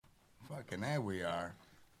Fucking there we are.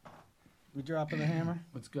 We dropping the hammer?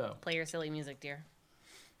 Let's go. Play your silly music, dear.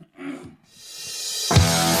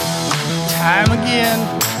 Time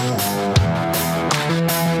again.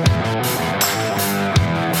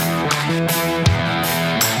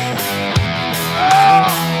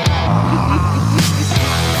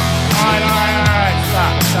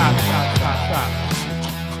 Stop.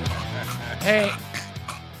 Hey,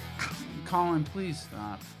 Colin, please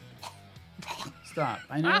stop. Stop.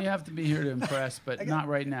 I know you have to be here to impress, but not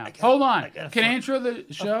right now. Hold on. Can I intro the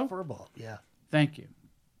show? Furball, yeah. Thank you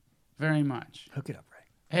very much. Hook it up, right?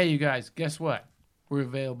 Hey, you guys, guess what? We're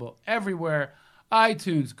available everywhere.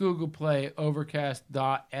 iTunes, Google Play,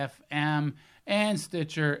 Overcast.fm, and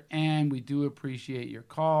Stitcher. And we do appreciate your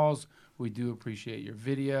calls. We do appreciate your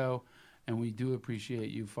video. And we do appreciate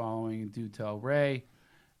you following Do Tell Ray.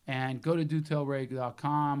 And go to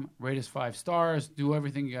dotellray.com. Rate us 5 stars. Do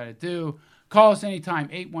everything you got to do. Call us anytime,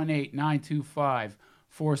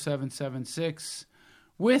 818-925-4776,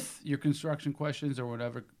 with your construction questions or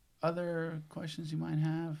whatever other questions you might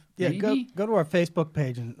have. Yeah, Maybe? go to our Facebook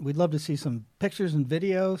page, and we'd love to see some pictures and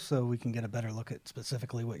videos so we can get a better look at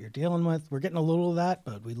specifically what you're dealing with. We're getting a little of that,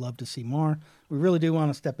 but we'd love to see more. We really do want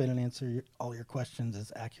to step in and answer all your questions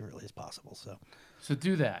as accurately as possible. So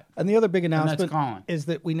do that. And the other big announcement Colin. is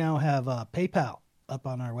that we now have PayPal up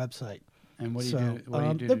on our website. And what do you do? What do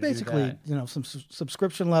you do they're to basically, do that? some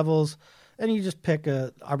subscription levels, and you just pick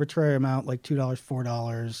a arbitrary amount, like $2,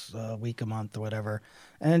 $4 a week, a month, or whatever,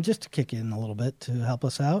 and just to kick in a little bit to help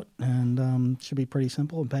us out, and should be pretty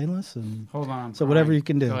simple and painless. And hold on, I'm so crying. whatever you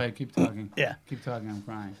can do. Go ahead, keep talking. Yeah, keep talking. I'm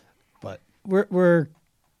crying. But we're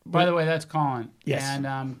by the way, that's Colin. Yes,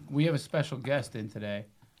 and we have a special guest in today,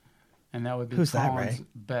 and that would be Who's Colin's that, Ray?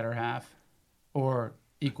 better half or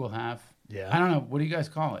equal half. Yeah, I don't know. What do you guys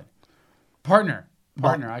call it? Partner.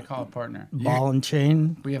 I call it partner. Ball and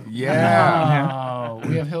chain. We have we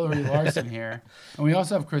have Hillary Larson here, and we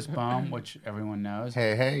also have Chris Bohm, which everyone knows.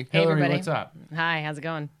 Hey, Hillary, everybody. what's up? Hi, how's it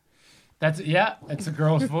going? That's a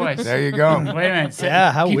girl's voice. There you go. Wait a minute.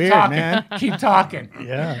 Yeah, how keep weird, talking. man. Keep talking.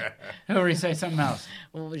 Yeah. Hillary, say something else.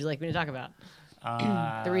 What would you like me to talk about?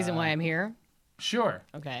 The reason why I'm here? Sure.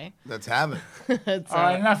 Okay. Let's have it. All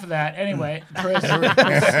right, enough of that. Anyway, Chris is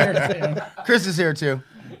here too. Chris is here too.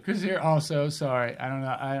 Chris is here also. Sorry, I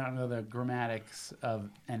don't know the grammatics of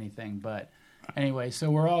anything, but anyway, so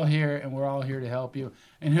we're all here, and we're all here to help you.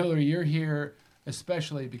 And Hillary, you're here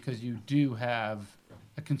especially because you do have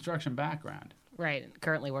a construction background. Right.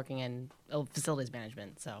 Currently working in facilities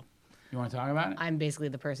management, so. You want to talk about it? I'm basically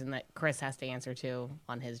the person that Chris has to answer to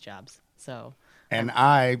on his jobs. So. And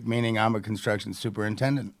meaning I'm a construction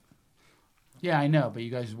superintendent. Yeah, I know, but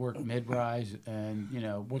you guys work mid-rise, and,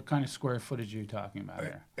 what kind of square footage are you talking about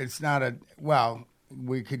here? It's not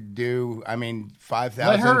we could do, 5,000,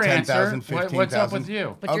 Let her 10,000, answer. 15,000. What's up with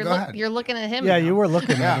you? But go ahead. you're looking at him. Yeah, now. you were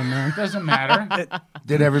looking at him, man. Doesn't matter.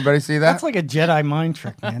 Did everybody see that? That's like a Jedi mind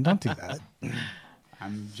trick, man. Don't do that.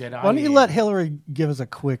 I'm Jedi. Why don't you let Hillary give us a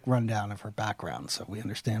quick rundown of her background so we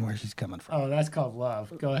understand where she's coming from? Oh, that's called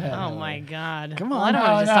love. Go ahead. Oh Hillary. my God! Come Well, on. I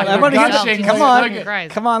don't want to No, just talk no, about you're yourself. gushing. Come Look on. at-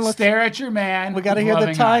 Christ. Come on, let's. Stare at your man. We got to with hear the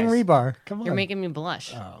loving tying eyes. rebar. Come on. You're making me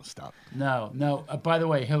blush. Oh, stop. No. By the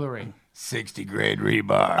way, Hillary, 60 grade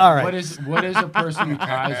rebar. All right. what is a person who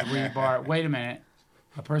ties rebar? Wait a minute.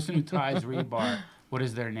 A person who ties rebar. What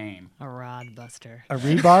is their name? A rod buster. A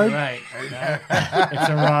rebar? Right. It's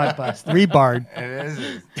a rod buster. Rebard. It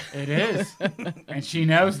is. It is. And she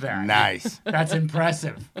knows that. Nice. That's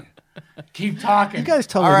impressive. Keep talking. You guys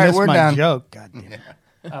totally All right, missed we're my done. joke. God damn it.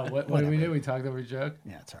 What did we do? We talked over a joke?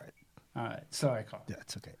 Yeah, it's all right. All right. Sorry, Colin. Yeah,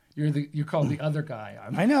 it's okay. You're called the other guy.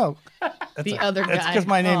 I know. The other guy. That's because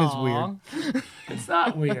my name is Aw. weird. It's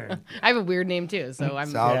not weird. I have a weird name too, so I'm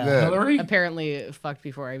It's all Yeah. good. Hillary? apparently fucked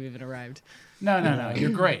before I've even arrived. No. You're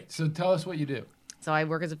great. So tell us what you do. So I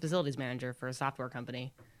work as a facilities manager for a software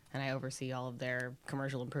company, and I oversee all of their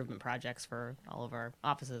commercial improvement projects for all of our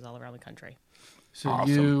offices all around the country. So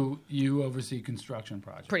Awesome. you oversee construction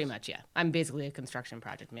projects. Pretty much, yeah. I'm basically a construction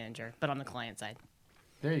project manager, but on the client side.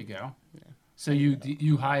 There you go. So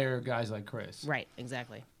you hire guys like Chris. Right,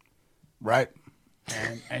 exactly. Right.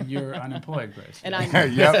 And you're unemployed, Chris. And I'm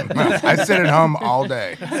Yep. I sit at home all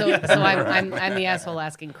day. so I'm the asshole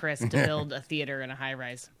asking Chris to build a theater in a high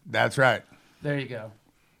rise. That's right. There you go.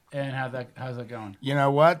 And how's that going? You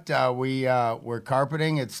know what? We're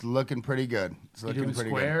carpeting. It's looking pretty good. It's You looking doing pretty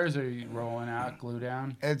squares or are you rolling out, glue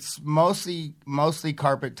down? good. It's mostly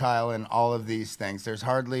carpet tile in all of these things. There's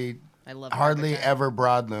hardly I love hardly carpet tile. ever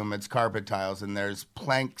broadloom. It's carpet tiles, and there's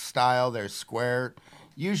plank style. There's square.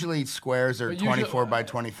 Usually squares are But usually- 24 by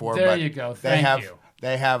 24. There but you go. They Thank have you.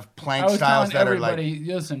 They have I plank was styles telling that are like. everybody,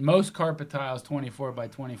 listen, most carpet tiles 24 by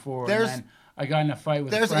 24. There's- and then I got in a fight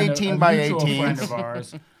with a, there's friend 18 of, a by mutual 18s. friend of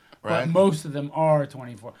ours. Right. But most of them are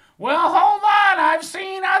 24. Well, hold on. I've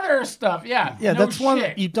seen other stuff. Yeah. Yeah, no that's one.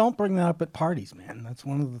 shit. You don't bring that up at parties, man. That's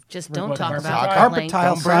one of the. Just don't What, talk carpet about tile? Carpet plank.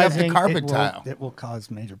 tile Don't bring up the sizing. carpet tile. It will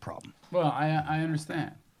cause major problem. Well, I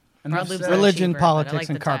understand. And Rod that's Lube's said. a little Religion, cheaper, but I politics, like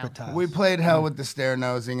and the carpet tile. tiles. We played hell with the stair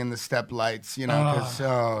nosing and the step lights, you know, because it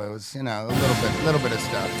was, you know, a little bit of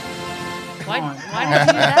stuff. Why did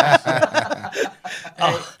you do that?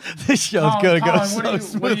 This show's Colin, gonna go Colin, so what do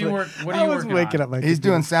smoothly. you work? What are I you was working waking on? up my. He's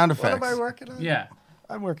doing computer. sound What effects. am I working on? Yeah.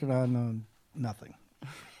 I'm working on nothing.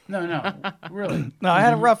 No, really. No, I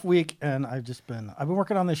had a rough week, and I've been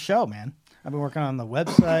working on this show, man. I've been working on the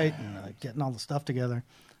website and getting all the stuff together.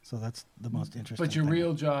 So that's the most interesting. But your thing.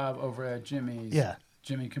 real job over at Jimmy's, Yeah.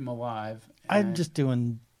 Jimmy Kimmel Live. I'm and just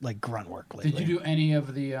doing like grunt work lately. Did you do any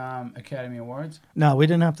of the Academy Awards? No, we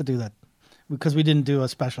didn't have to do that because we didn't do a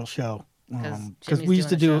special show. Because Jimmy's we used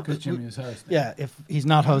to doing a do show. Because Jimmy was hosting. Yeah, if he's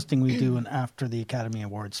not hosting, we do an after the Academy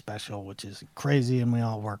Awards special, which is crazy, and we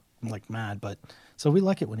all work like mad. But so we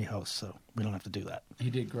like it when he hosts, so we don't have to do that. He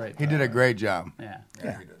did great. He did a great job. Yeah.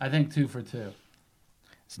 I think 2 for 2.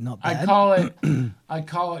 It's not I bad.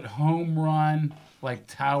 call it home run, like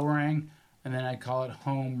towering, and then I call it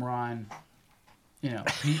home run,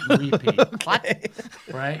 Pete and repeat. What?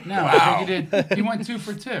 Right? No, I think he went 2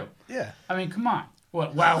 for 2. Yeah. I mean, come on.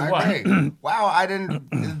 What? Wow, I what? agree. Wow, I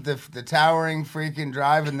didn't the towering freaking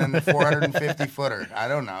drive and then the 450 footer. I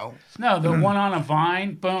don't know. No, the one on a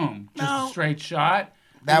vine, boom, just a straight shot.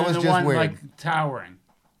 That and then was the just one weird. like towering.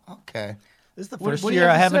 Okay. This is the What- first what do you year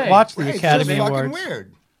have I to haven't say? watched the Ray, it's Academy just fucking Awards.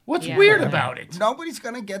 weird. What's Yeah. weird about it? Nobody's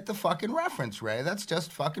gonna get the fucking reference, Ray. That's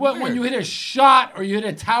just fucking Well, weird. when you hit a shot or you hit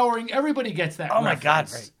a towering, everybody gets that. Oh my God,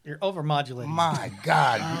 reference. Ray. You're overmodulating. My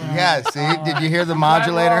God. Yeah, see? Did you hear the Glad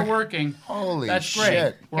we're all modulator? working. Holy That's great.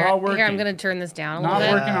 shit. We're all working. Here, I'm going to turn this down a Not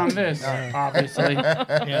little bit. working on this, obviously.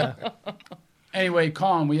 Yeah. Anyway,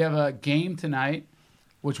 Colin, we have a game tonight,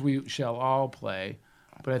 which we shall all play.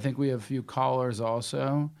 But I think we have a few callers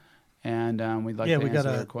also, and we'd like Yeah, to we got answer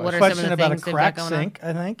a their What questions. are some of question the about a things they've got cracked going on? sink,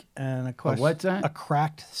 I think, and a question. what's that? A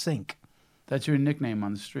cracked sink. That's your nickname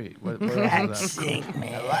on the street. What else is that? Sink,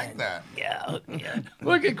 man. I like that. Yeah.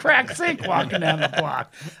 Look at Crack Sink walking down the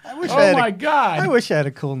block. I wish I Oh had my God. I wish I had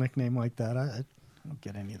a cool nickname like that. I don't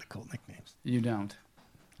get any of the cool nicknames. You don't.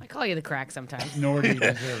 I call you the crack sometimes. Nor do you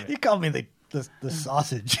deserve You it. call me the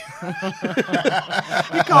sausage. you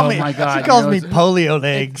call Oh me. my God, She you calls know me it's- polio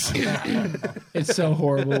legs. It's so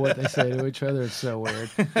horrible what they say to each other. It's so weird.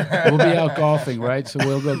 We'll be out golfing, right? So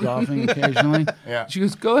we'll go golfing occasionally. Yeah. She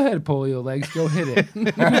goes, "Go ahead, polio legs. Go hit it." And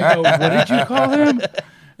I go, "What did you call him?"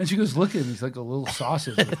 And she goes, "Look at him. He's like a little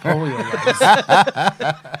sausage with polio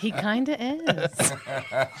legs." He kind of is.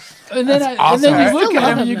 And then, and then you look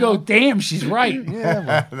at him and you go, "Damn, she's right."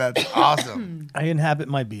 That's awesome. I inhabit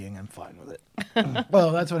my being. I'm fine with it.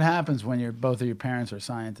 Well, that's what happens when both of your parents are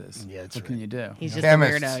scientists. Yeah, that's what can you do? He's just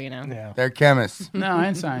Chemists. a weirdo, you know. Yeah. They're chemists. No, I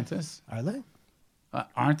ain't scientists. Are they?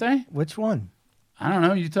 Aren't they? Which one? I don't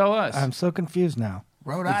know. You tell us. I'm so confused now.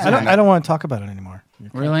 Rhode I Island. don't want to talk about it anymore.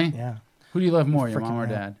 Really? Yeah. Who do you love more, your Freaking mom or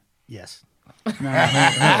hell. dad? Yes. No, Which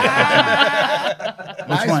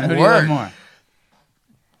Nice one? Who do you love work. more?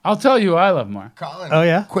 I'll tell you who I love more. Colin, Oh,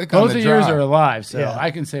 yeah? quick on Both the of yours draw. are alive, so Yeah.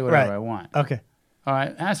 I can say whatever Right. I want. Okay. All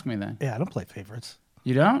right, ask me then. Yeah, I don't play favorites.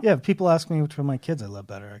 You don't? Yeah, people ask me which one of my kids I love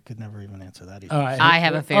better. I could never even answer that either. All right. I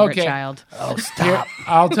have a favorite Okay. child. Oh, Here, stop.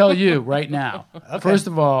 I'll tell you right now. Okay. First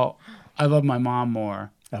of all, I love my mom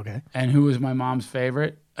more. Okay. And who was my mom's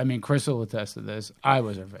favorite? I mean, Chris will attest to this. I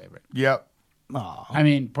was her favorite. Yep. Aw. I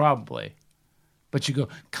mean, probably. But you go,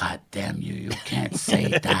 God damn you, you can't say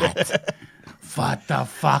that. What the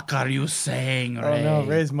fuck are you saying, Oh, Ray? no.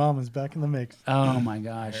 Ray's mom is back in the mix. Oh my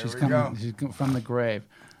gosh, There she's we coming. go. She's from the grave.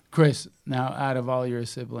 Chris, now out of all your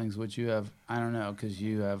siblings, which you have, I don't know, because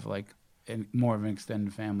you have like more of an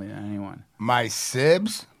extended family than anyone. My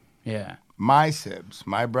sibs. Yeah, My sibs.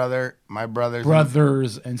 My brothers.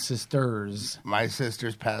 brothers and sisters. My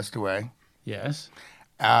sisters passed away. Yes,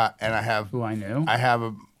 And I have who I knew.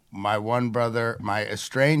 my one brother, my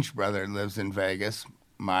estranged brother, lives in Vegas,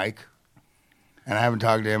 Mike, and I haven't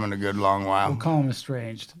talked to him in a good long while. We'll call him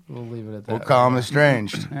estranged. We'll leave it at that. We'll call him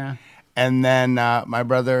estranged. Yeah. And then my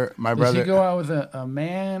brother, Does he go out with a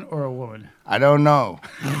man or a woman? I don't know.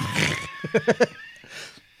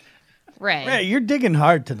 Ray. Ray, you're digging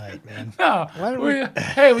hard tonight, man. No. Why don't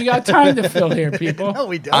Hey, we got time to fill here, people. No,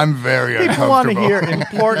 we don't. I'm very People want to uncomfortable. hear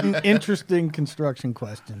important, interesting construction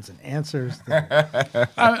questions and answers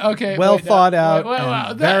that Okay. well wait, thought out wait, and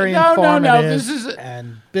wait, very no, informative This is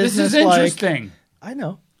and this is business-like. interesting. I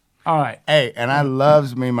know. All right. Hey, and I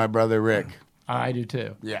loves me my brother Rick. I do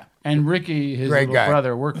too. Yeah. And Ricky, his Great little guy.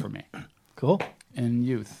 brother, worked for me Cool. in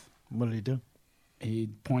youth. What did he do? He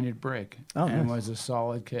pointed brick Oh, and nice. was a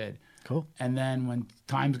solid kid. Cool. And then when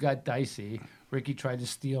times got dicey, Ricky tried to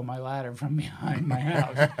steal my ladder from behind my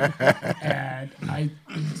house. And I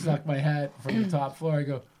stuck my head from the top floor. I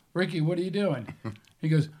go, Ricky, what are you doing? He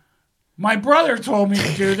goes, my brother told me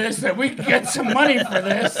to do this, that we could get some money for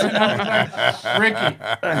this. And I was like,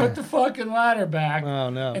 Ricky, put the fucking ladder back Oh,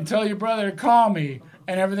 no. and tell your brother to call me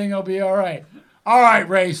and everything will be all right. All right,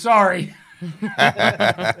 Ray, sorry.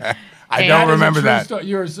 I Hey, don't That is a remember true that. story.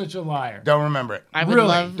 You're such a liar. Don't remember it. I would Really?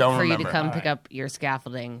 love Don't for you to remember. come All pick right. up your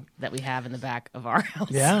scaffolding that we have in the back of our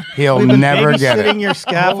house. Yeah. He'll We've been never get babysitting it. your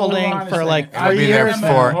scaffolding Hold on a for like second. I'll 3 be there years.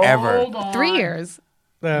 forever. Hold on. 3 years.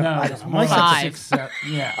 No, it's more my like Five. 6, 7.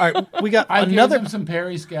 Yeah. All right, we got I gave another. them some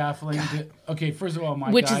Perry scaffolding. Okay, first of all,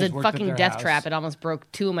 my Which guys is a worked at fucking their death house. trap. It almost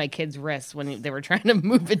broke 2 of my kids' wrists when they were trying to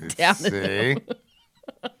move it down. See?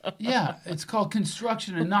 Yeah, it's called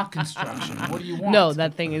construction and not construction. What do you want? No,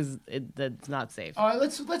 that thing is that's not safe. All right,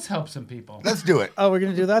 let's help some people. Let's do it. Oh, we're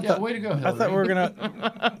gonna do that. Yeah, way to go, I thought we Hillary. were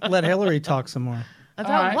gonna let Hillary talk some more. About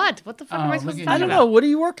right. what? What the fuck am Oh, I supposed look to at talk you. I don't about? know. What are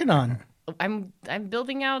you working on? I'm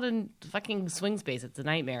building out a fucking swing space. It's a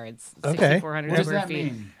nightmare. It's Okay. 6,400 What does square that feet.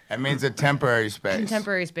 mean? That means a temporary space.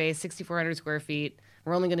 Contemporary space, 6,400 square feet.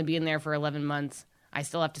 We're only going to be in there for 11 months. I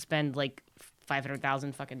still have to spend like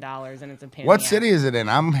 $500,000 fucking dollars, and it's a pain. What in the city ass. is it in?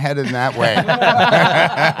 I'm headed that way.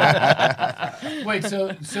 Wait,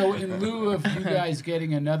 so in lieu of you guys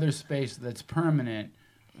getting another space that's permanent,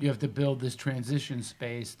 you have to build this transition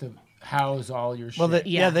space to house all your shit. Well,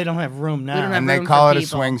 Yeah. they don't have room now. don't have And they room call for it a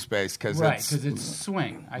people. swing space because right, it's because it's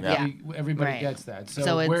swing. Yeah. Everybody Right. gets that. So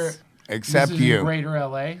So, it's- we're except this is you. in Greater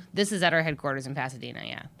LA. This is at our headquarters in Pasadena,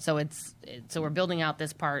 yeah. So so we're building out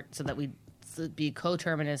this part so that we be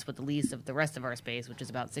coterminous with the lease of the rest of our space, which is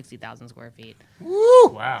about 60,000 square feet.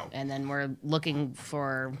 Wow. And then we're looking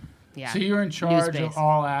for, So you're in new charge space. of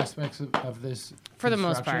all aspects of this For the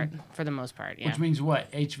most part. construction? For the most part, yeah. Which means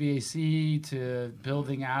what? HVAC to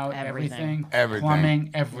building out Everything. Everything. plumbing,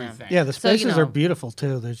 everything. Yeah, the So, you spaces know- are beautiful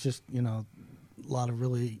too. There's just a lot of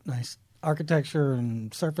really nice architecture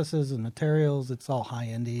and surfaces and materials. It's all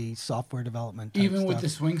high-endy software development. Type Even with stuff. the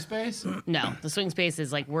swing space? No, the swing space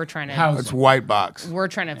is like we're trying to How's It's white box. we're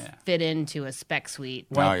trying to Yeah. fit into a spec suite.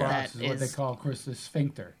 White yeah. box that is what they is- call, of course, the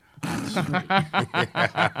sphincter on the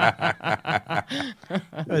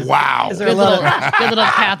street. Wow. Is there a Good lot little, of good little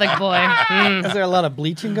Catholic boy. Mm. is there a lot of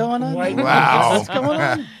bleaching going on? White Wow. What's going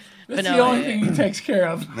on? That's no, the only thing he takes care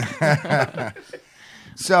of.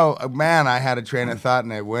 So, man, I had a train of thought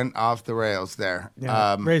and it went off the rails there.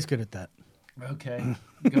 Yeah, Ray's good at that. Okay.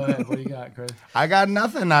 Go ahead. What do you got, Chris? I got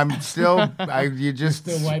nothing. I'm still. You just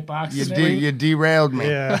Still white box You, today? you derailed me.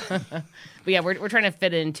 Yeah. But yeah, we're trying to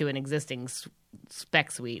fit into an existing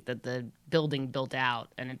spec suite that the building built out,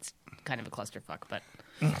 and it's kind of a clusterfuck. But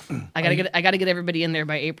I gotta get everybody in there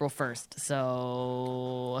by April 1st.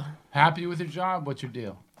 So, Happy with your job? What's your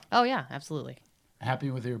deal? oh yeah, absolutely.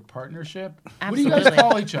 Happy with your partnership? What do Absolutely. you guys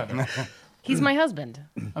call each other? He's my husband.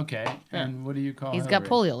 Okay. And what do you call He's got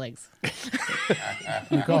Hillary? polio legs.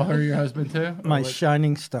 You call her your husband too? Or My what?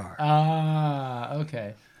 shining star. Ah,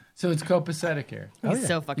 okay. So it's copacetic here. He's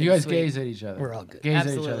so fucking You guys sweet. gaze at each other. We're all good. Gaze at each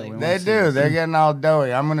Absolutely. other. We They wanna see do. this. They're getting all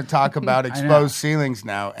doughy. I'm going to talk about know. exposed ceilings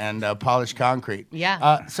now and polished concrete.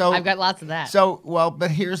 Yeah. So I've got lots of that. So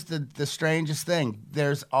but here's the strangest thing.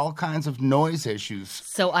 There's all kinds of noise issues.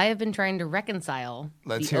 So I have been trying to reconcile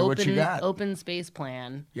Let's the hear what you got. open space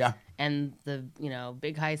plan Yeah. and the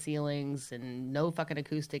big high ceilings and no fucking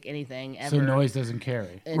acoustic anything ever. So noise doesn't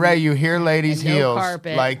carry. And- Ray, you hear ladies' and no heels,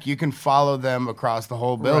 carpet. like you can follow them across the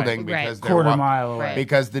whole building Right. because they're Quarter mile away. Right.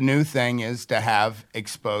 because the new thing is to have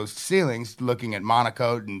exposed ceilings, looking at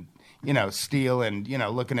monocoat and steel and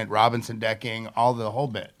looking at Robinson decking, all the whole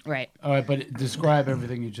bit. Right. All right, but describe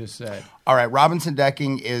everything you just said. All right, Robinson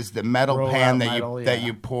decking is the metal Roll pan out that metal, you that yeah.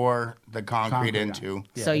 you pour the concrete Concrete on. into.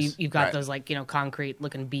 So Yes. you've got Right. those concrete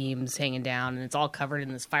looking beams hanging down, and it's all covered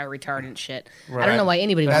in this fire retardant shit. I Right. don't know why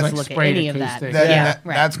anybody That's wants to like look at sprayed any of that. acoustic. Yeah,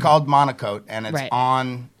 right. That's called monocoat, and it's Right.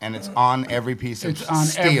 on every piece of It's on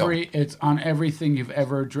steel. It's on everything you've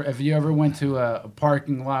ever. If you ever went to a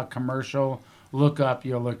parking lot commercial, look up.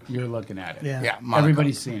 You're looking at it. Yeah. Yeah, monocoat.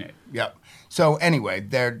 Everybody's seen it. Yep. So anyway,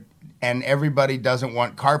 everybody doesn't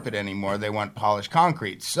want carpet anymore. They want polished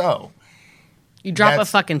concrete. So You drop a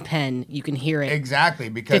That's- fucking pen, you can hear it. Exactly,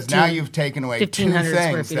 because 15 now you've taken away two 1,500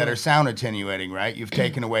 square things feet that away. are sound attenuating, right? You've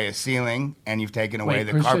taken away a ceiling and you've taken away Wait,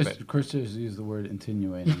 the Chris carpet. Chris just used the word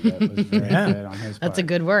insinuating. That was very good on his part. That's a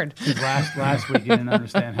good word. Last week you didn't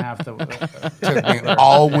understand half the. Took me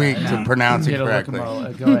all week to pronounce it Get a look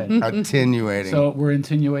correctly. Go ahead. Attenuating. So we're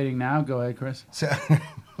insinuating now. Go ahead, Chris.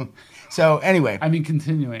 So anyway, I mean,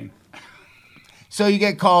 continuing. so you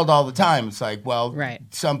get called all the time. It's like, well, Right.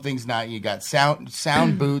 something's not. You got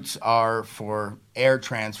sound boots are for air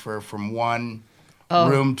transfer from one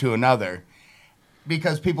room to another,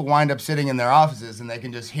 because people wind up sitting in their offices and they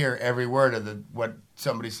can just hear every word of what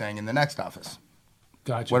somebody's saying in the next office.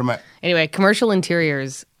 Gotcha. What am I? Anyway, commercial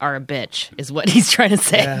interiors are a bitch, is what he's trying to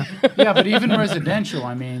say. Yeah. Yeah, but even residential,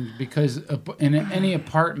 I mean, because in any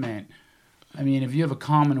apartment, I mean, if you have a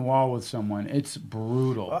common wall with someone, it's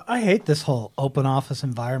brutal. I hate this whole open office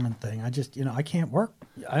environment thing. I just, I can't work.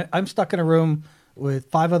 I'm stuck in a room with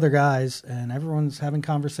 5 other guys, and everyone's having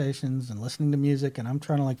conversations and listening to music, and I'm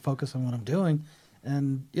trying to focus on what I'm doing.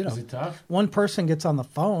 And Is it tough? one person gets on the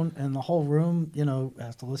phone, and the whole room,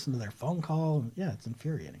 has to listen to their phone call. And, yeah, it's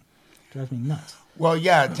infuriating. Drives me nuts. Well,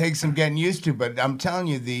 yeah, it takes some getting used to, but I'm telling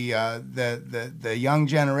you, the young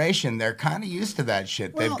generation, they're kind of used to that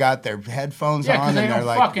shit. They've Well- got their headphones Yeah, because on, they and they're don't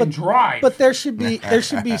like, fucking drive. But there should be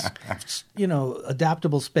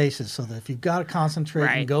adaptable spaces so that if you've got to concentrate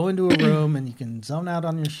and Right. go into a room and you can zone out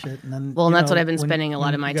on your shit, and then Well, and that's what I've been when- spending a lot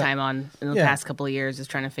when of my you got- time on in the Yeah. past couple of years is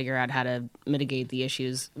trying to figure out how to mitigate the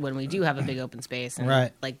issues when we do have a big open space. And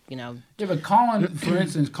Right. Yeah, but Colin, for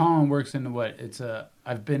instance, Colin works in what?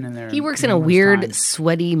 I've been in there. He works in a numerous weird, times.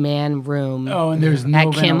 sweaty man room. Oh, and there's no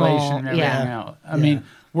At Kimmel, ventilation and everything yeah. else. I mean,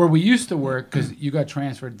 where we used to work, because you got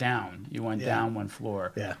transferred down. You went Yeah. down one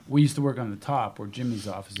floor. Yeah. We used to work on the top where Jimmy's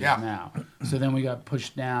office Yeah. is now. So then we got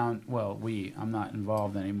pushed down. Well, I'm not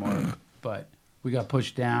involved anymore, but we got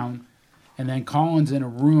pushed down. And then Colin's in a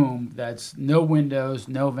room that's no windows,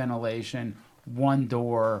 no ventilation, one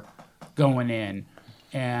door going in.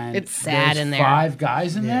 And It's sad there's in there. 5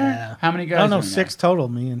 guys in Yeah. there? How many guys Oh are no, in there? 6 total.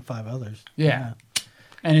 Me and 5 others. Yeah.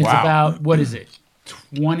 And it's Wow. about, what is it,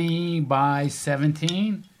 20 by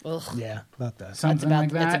 17? Ugh. Yeah, about that. Something about- like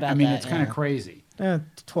it's that? about I mean, that, it's kind of yeah. crazy.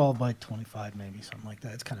 12 by 25, maybe something like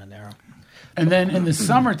that. It's kind of narrow. And then in the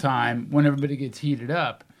summertime, when everybody gets heated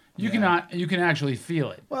up, you can actually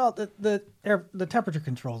feel it. Well, the temperature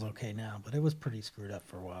control's okay now, but it was pretty screwed up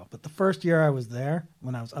for a while. But the first year I was there,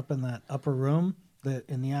 when I was up in that upper room,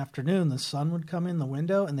 in the afternoon the sun would come in the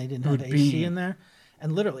window, and they didn't have would AC beam. in there,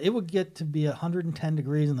 and literally it would get to be 110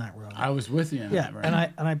 degrees in that room. I was with you in Yeah, that,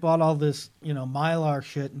 right? and I bought all this Mylar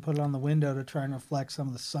shit and put it on the window to try and reflect some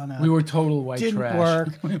of the sun out. We were total white Didn't trash.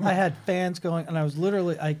 work. I had fans going, and I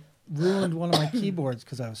ruined one of my keyboards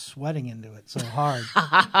because I was sweating into it so hard.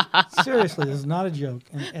 Seriously, this is not a joke.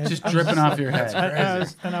 And Just I was dripping off your head.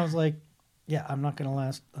 I was like, yeah, I'm not going to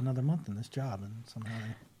last another month in this job, and somehow.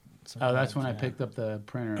 Oh, that's when I picked up the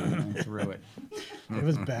printer and threw it. It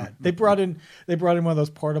was bad. They brought in one of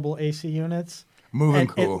those portable AC units. moving And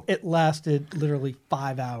cool. It lasted literally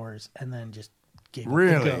 5 hours, and then just gave up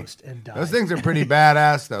Really? the ghost and died. Those things are pretty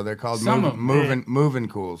badass, though. They're called Some of them. moving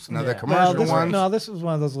cools. Now the Yeah. commercial this ones. this was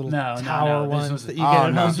one of those little No, tower this ones was- that you oh, get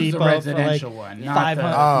at no. Home This was the Depot for like residential one, not 500,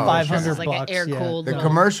 the- Oh, 500 This is like an bucks. air-cooled The No.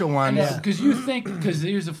 commercial ones. Because you think, because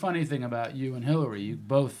here's a funny thing about you and Hillary, you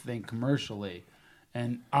both think commercially,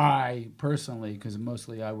 and I personally, because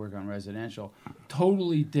mostly I work on residential,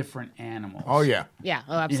 totally different animals. Oh yeah. Yeah,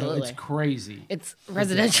 oh, You know, absolutely. it's crazy. It's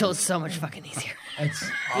residential is so much fucking easier. It's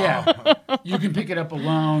yeah. You can pick it up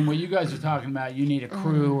alone. What you guys are talking about, you need a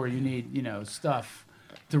crew or you need, stuff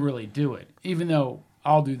to really do it. Even though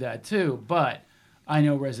I'll do that too, but I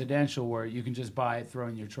know residential where you can just buy it, throw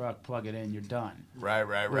it in your truck, plug it in, you're done. Right.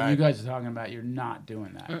 What you guys are talking about, you're not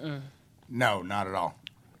doing that. No, not at all.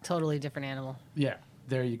 Totally different animal. Yeah,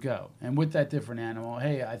 there you go. And with that different animal,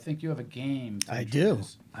 hey, I think you have a game. to I do.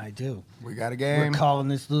 introduce. I do. We got a We're game. calling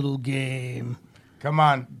this little game. Come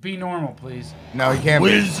on. Be normal, please. No, you can't. Be.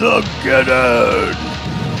 Quizageddon!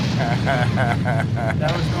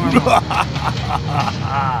 That was normal.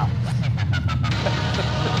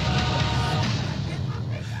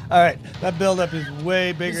 All right, that buildup is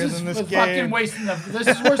way bigger This than is this fucking game. wasting the. This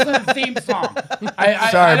is worse than the theme song. I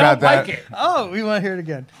Sorry I about don't like that. it. Oh, we want to hear it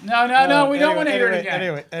again. No, we don't want to hear it again.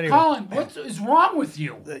 Anyway. Colin, what is wrong with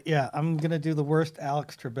you? Yeah, I'm gonna do the worst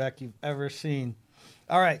Alex Trebek you've ever seen.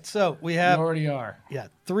 All right, so we You have already are.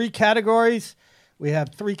 3 categories. We have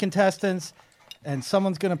 3 contestants, and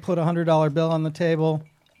someone's gonna put a $100 bill on the table.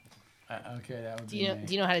 Okay, that would Do be you know? me.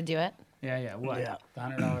 Do you know how to do it? Yeah. What? Yeah. The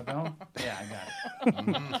 $100 bill? Yeah, I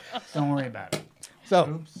got it. Don't worry about it. So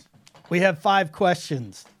Oops. We have 5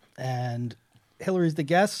 questions, and Hillary's the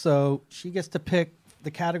guest, so she gets to pick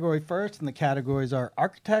the category first, and the categories are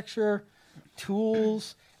architecture,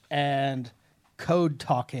 tools, and code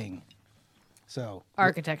talking. So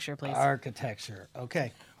Architecture, please. architecture.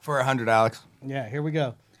 Okay. For 100, Alex. Yeah, here we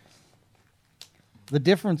go. The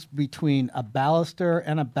difference between a baluster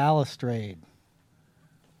and a balustrade.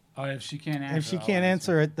 Oh, if she can't answer. If she can't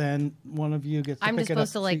answer it, then one of you gets to I'm pick just it up.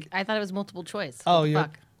 supposed to I thought it was multiple choice. Oh, What the you're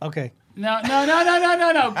fuck? okay. No, Colin.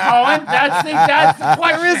 That's the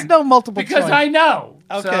question. There is no multiple because choice. I know.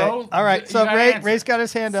 Okay. So, all right. you So gotta answer. Ray's got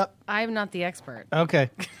his hand up. I'm not the expert. Okay.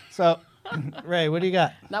 So Ray, what do you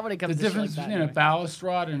got? Not when it The comes to shit difference like that, between a anyway.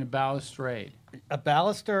 balustrade and a balustrade. A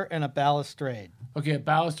baluster and a balustrade. Okay, a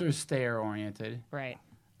baluster is stair oriented. Right.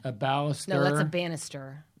 A baluster. No, that's a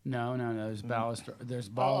banister. No. There's baluster. There's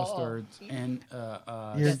balusters and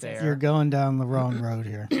stair. You're going down the wrong road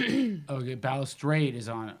here. Okay, balustrade is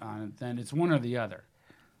on it. Then it's one or the other.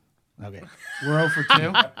 Okay. We're 0 for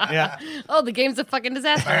 2. Yeah. Oh, the game's a fucking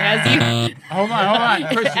disaster. As you Hold on.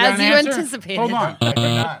 Chris, you got As an you answer? anticipated. Hold on.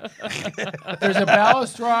 There's a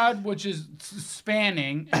balustrade, which is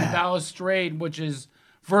spanning, and a balustrade, which is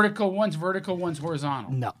vertical. One's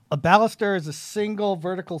horizontal. No. A baluster is a single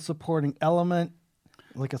vertical supporting element,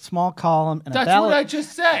 like a small column. And That's a what I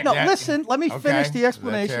just said. No, Yeah. listen. Let me finish Okay. the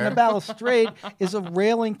explanation. That's A balustrade is a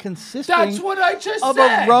railing consisting That's what I just of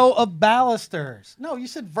said. a row of balusters. No, you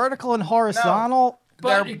said vertical and horizontal.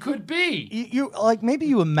 But it could be. You like maybe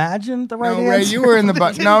you imagined the right No, Ray, answer. you were in the no,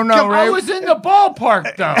 I Ray. was in the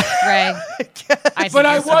ballpark, though. Ray. But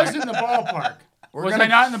I was in the ballpark. Was gonna- I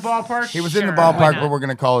not in the ballpark? He was in the Sure, why ballpark, not? but we're going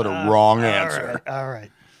to call it a wrong answer. All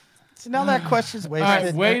right. So now that question's wasted. All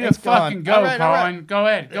right, way to It's gone. fucking go, All right, all right. Colin. Go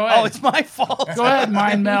ahead. Oh, it's my fault. Go ahead,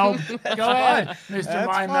 mind meld. Go ahead, Mr. That's Mind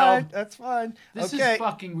fine. Meld. That's fine. This okay. is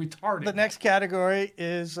fucking retarded. The next category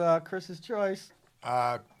is Chris's choice.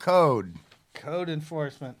 Code. Code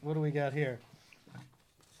enforcement. What do we got here?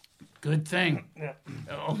 Good thing.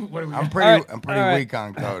 Oh, what do we I'm got? pretty All right, I'm pretty all right. weak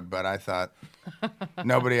on code, but I thought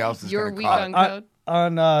nobody else is You're going to weak call on it. code.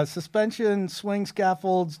 On suspension swing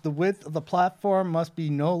scaffolds, the width of the platform must be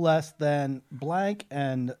no less than blank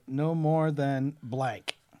and no more than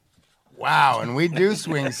blank. Wow, and we do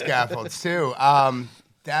swing scaffolds too.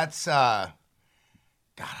 That's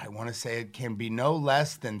God, I want to say it can be no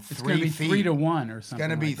less than It's going to 3 be feet. 3 to 1 or It's something.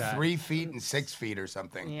 going to be like that. 3 feet and 6 feet or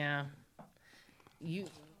something. Yeah. You.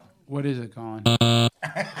 What is it, Colin?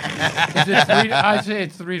 Is it 3 to, I say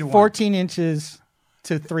it's 3 to 1. 14 inches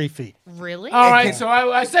to 3 feet. Really? All right, so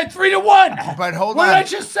I said 3 to 1. But hold What did on. I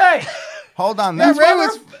just say? Hold on. Yeah,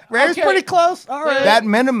 That's Ray's okay. pretty close. All right. that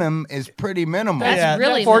minimum is pretty minimal. That's yeah,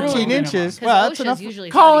 really 14 minimal. inches. Because Well, that's OSHA's enough. usually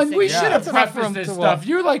Colin, we 36. should have That's enough for prefaced him this to stuff. walk.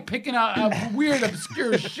 You're like picking out weird,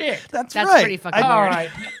 obscure shit. That's That's right. pretty fucking All weird. right.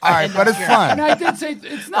 All right, but it's And fun. I did say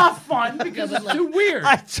it's not fun because it's too weird.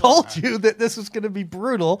 I told you that this was going to be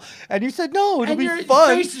brutal, and you said no, it'll And be your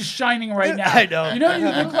fun. face is shining right now. I know. You know, you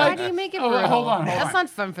look Why like. do you make it Oh, brutal? hold on. That's not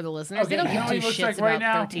fun for the listeners. Okay, They don't you know give what two he looks shits like right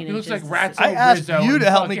about now? 13 He looks inches. like Ratso I asked Rizzo you and to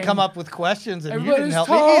help me fucking- come up with questions, and you didn't Everybody's help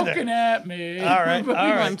me talking either. at me. All right, all Well,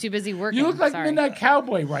 right. I'm too busy working. You look like Sorry. Midnight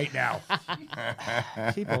Cowboy right now.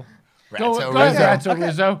 People. Go Ratso ahead, Rizzo. Ratso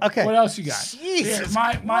Rizzo. Okay. What else you got? Jesus Here,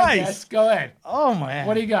 my Christ. guess. Go ahead. Oh man.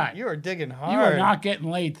 What do you got? You are digging hard. You are not getting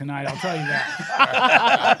laid tonight. I'll tell you that.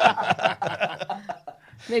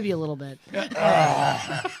 Maybe a little bit.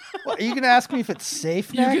 What, are you going to ask me if it's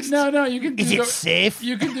safe You next? can, no. You can. Do Is it the, safe?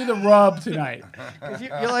 You can do the rub tonight. 'Cause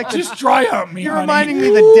you're like Just dry up me. you're honey. reminding me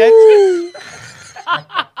the dead.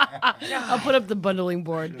 I'll put up the bundling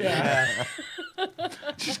board.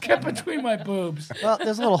 Just get between my boobs. Well,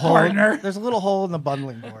 there's a little hole. Partner. There's a little hole in the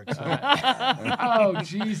bundling board. So. Oh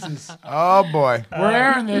Jesus. Oh boy. We're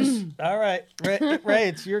airing this. All right, Ray,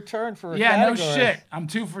 it's your turn for a Yeah, no category. shit. I'm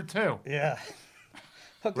 2 for 2. Yeah.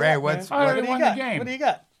 Hook it Ray, up, what's- man. I What already do you won the got? game. What do you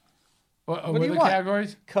got? What do are you the want?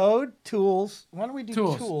 categories? Code, tools. Why don't we do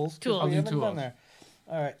Tools. tools? 'Cause Tools. We I'll do haven't done tools. there.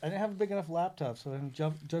 All right, I didn't have a big enough laptop, so I'm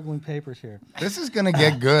juggling papers here. This is going to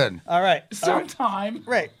get good. All right, Sometime.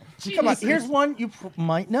 Ray, come on. Jesus. Here's one you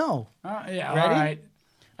might know. Yeah. Ready? All right.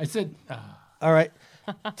 I said. All right,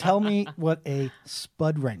 tell me what a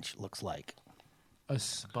spud wrench looks like. A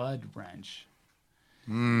spud wrench.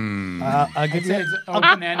 I'll I'd give say you. it's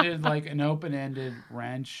open-ended, like an open-ended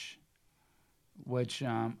wrench. Which,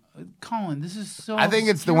 Colin, this is so. I think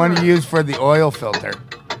it's the one you use for the oil filter.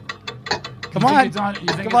 Come You on. think it's on, you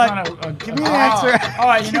think Come it's on. on a Give me an answer. All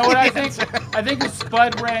right, you know Give what me I an think? answer. I think a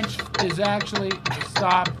spud wrench is actually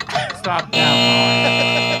stop now.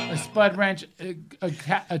 Colin. A spud wrench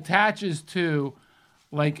attaches to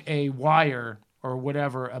like a wire or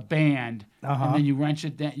whatever, a band, and then you wrench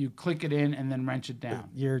it down. You click it in and then wrench it down.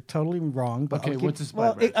 You're totally wrong. But Okay, what's a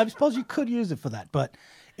spud wrench? I suppose you could use it for that, but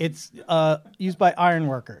it's used by iron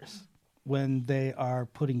workers when they are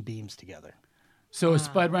putting beams together. So a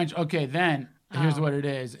spud wrench. Okay, then here's what it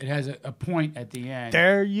is. It has a point at the end.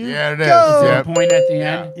 There you Yeah, it go. is. Is there Yep. a point at the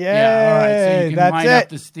end? Yeah. All right. So you can That's line it. up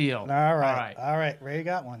the steel. All right. Ray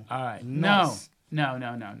got one. All right. Nice. No.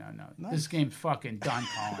 This game's fucking done,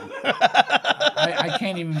 Colin. I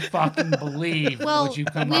can't even fucking believe what you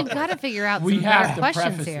come up we've with. got to figure out We some have better to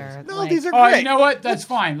questions preface here. No, Like, these are Oh, great. you know what? That's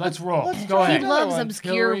fine. Let's roll. Go try ahead. he another loves one.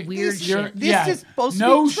 obscure, Hillary, weird this- you're- shit. This Yeah, is supposed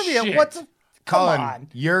no to be trivia. shit. What's a, come Colin, on.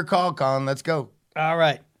 your call, Colin. Let's go. All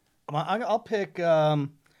right. I'll pick.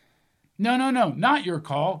 No, not your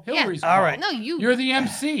call. Hillary's call. All right. No, You're the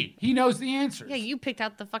MC. He knows the answers. Yeah, you picked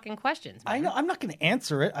out the fucking questions. I know. I'm not going to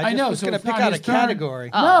answer it. I know, was so going to it's pick not out a his turn.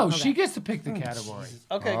 category. No, okay. she gets to pick the category.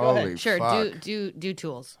 Okay, go Holy ahead. Sure, fuck. do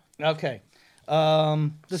tools. Okay.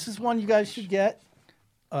 This is one you guys should get.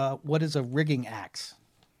 What is a rigging axe?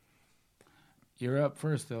 You're up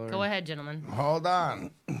first, Hillary. Go ahead, gentlemen. Hold on.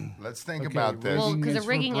 Let's think Okay, about this. Well, because a is for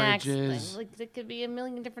rigging axe, bridges. like, it could be a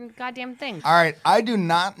million different goddamn things. All right. I do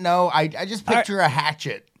not know. I just picture a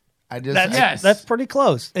hatchet. Yes. That's pretty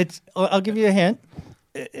close. I'll give you a hint.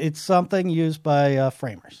 It's something used by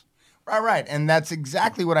framers. Right. And that's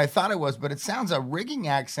exactly what I thought it was. But it sounds, a rigging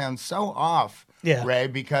axe sounds so off, Yeah. Ray,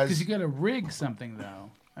 Because because you got to rig something, though.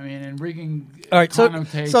 I mean, and rigging. All right, so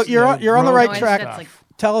connotates, you're on the rope right and track. stuff. Like-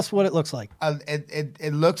 Tell us what it looks like.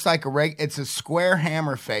 it looks like it's a square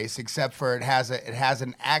hammer face, except for it has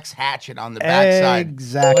an axe hatchet on the backside.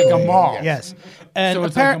 Exactly. Like a maul. Yes. And So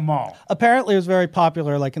it's like a maul. Apparently, it was very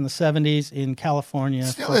popular, like in the 70s in California.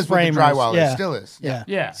 Still for is with the framers. drywallers. Yeah. Still is. Yeah.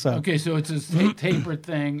 Yeah. So Okay, so it's a tapered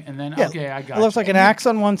thing, and then yeah, okay, I got it looks you. like an axe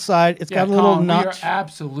on one side. It's got a little Colin, notch. We are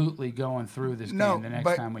absolutely going through this No, game the next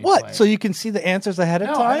but- time we What? play. So you can see the answers ahead of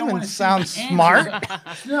No, I time don't and wanna see sound the answers. smart?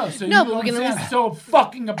 No, so No, you but we don't can at sound least- so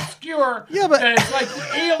fucking obscure Yeah, but- that it's like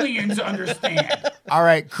the aliens understand. All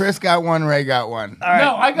right. Chris got one. Ray got one.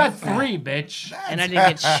 No, I got 3, bitch. And I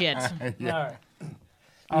didn't get shit.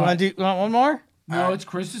 All right. You want one more? No, it's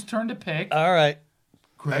Chris's turn to pick. All right.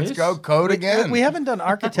 Chris? Let's go code again. We haven't done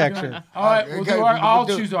architecture. All right, we'll Okay, do we'll I'll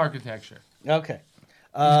do- choose architecture. Okay.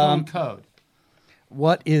 He's going code.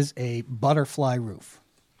 What is a butterfly roof?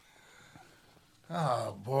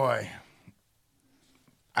 Oh boy.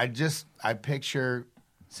 I picture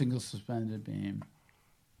Single suspended beam.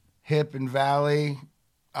 Hip and Valley.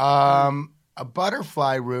 A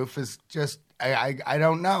butterfly roof is just I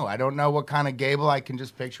don't know. I don't know what kind of gable. I can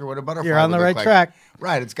just picture what a butterfly. You're on the would look right like. track.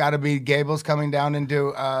 Right. It's got to be gables coming down into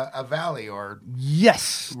a valley, or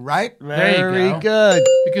Yes. right. There you Very go. good.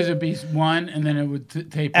 Because it'd be one, and then it would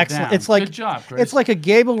taper Excellent. down. It's like Good job, Chris. it's like a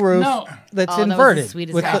gable roof No. that's Oh, that was the inverted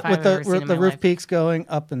sweetest with high five with I've ever seen in the my roof life. peaks going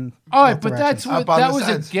up and All right, both but that's directions. what Up on that the was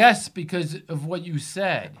sides. a guess because of what you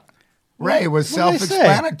said. Ray, it was what did I say?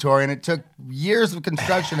 self-explanatory, and it took years of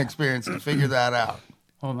construction experience to figure that out.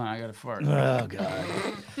 Hold on, I got to fart. Oh god.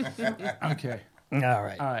 Okay. All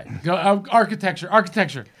right. All right. Go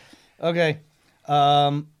architecture. Okay.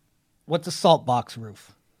 What's a salt box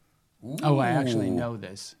roof? Oh, I actually know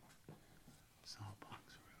this. Salt box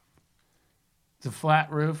roof. It's a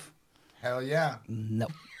flat roof. Hell yeah. No.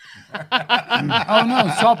 Oh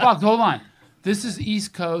no, salt box. Hold on. This is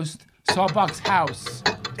East Coast salt box house.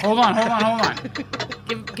 Hold on.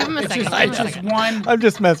 Give him a It's second. just, Give him it's a just second. one. I'm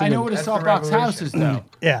just messing I know with what a you. salt the box house revolution. is though.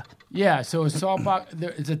 Yeah. Yeah, so a salt box.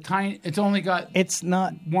 It's a tiny. It's only got It's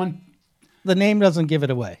not one. the name doesn't give it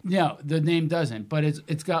away. No, the name doesn't, but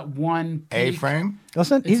it's got one peak. A-frame.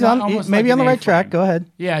 Listen, It's he's not on almost maybe like on the an right A-frame. track. Go ahead.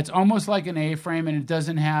 Yeah, it's almost like an A-frame, and it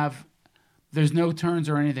doesn't have. There's no turns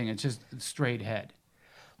or anything. It's just straight head.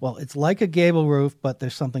 Well, it's like a gable roof, but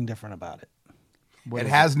there's something different about it. It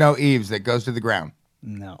has no eaves that goes to the ground.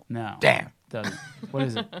 No. No, Damn. doesn't. What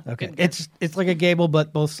is it? Okay. It's like a gable,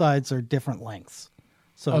 but both sides are different lengths.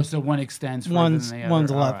 So Oh, so one extends further than the other.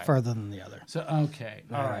 one's a lot All right. further than the other. So okay,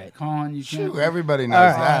 all right, Colin, you can't. Shoo, everybody knows All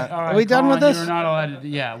right. that. All right, Are we done with Colin, this? You're not allowed to.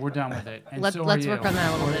 Yeah, we're done with it. And Let's so are work you. on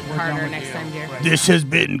that a little bit We're done harder with next you. time, dear. Right. This has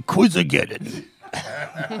been Quizageddon.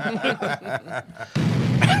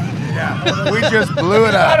 We just blew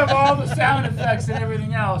it Out up. of all the sound effects and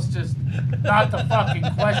everything else, just not the fucking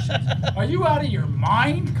questions. Are you out of your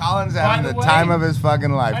mind? Colin's By having the the way- time of his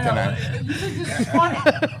fucking life I know. tonight. You think this is funny?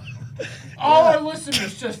 All our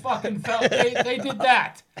listeners just fucking felt they did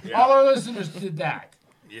that. All our listeners did that.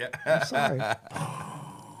 Sorry.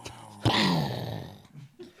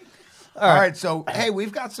 All right, so hey,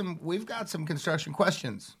 we've got some construction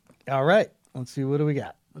questions. All right. Let's see. What do we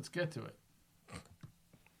got? Let's get to it.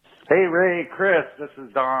 Hey, Ray, Chris, this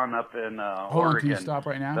is Don up in Hold on, Oregon. can you stop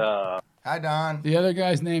right now? Hi, Don. The other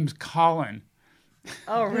guy's name's Colin.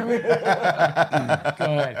 Oh, really? Go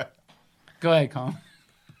ahead. Go ahead, Colin.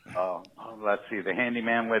 Let's see, the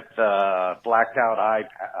handyman with blacked out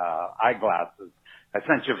eyeglasses. I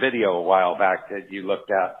sent you a video a while back that you looked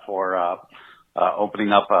at for opening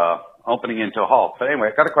into a Hulk. But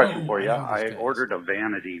anyway, I got a question for you. I ordered a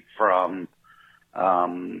vanity from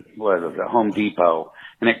Home Depot,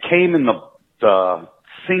 and it came in the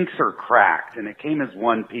sinks are cracked, and it came as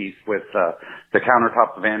one piece with the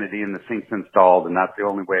countertop vanity and the sinks installed, and that's the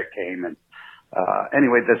only way it came. And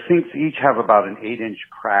anyway, the sinks each have about an 8-inch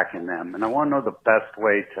crack in them, and I want to know the best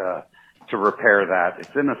way to repair that.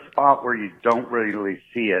 It's in a spot where you don't really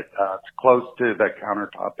see it. It's close to the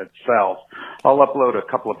countertop itself. I'll upload a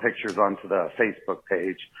couple of pictures onto the Facebook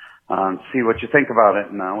page. See what you think about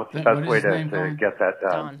it, and what's the best way to get that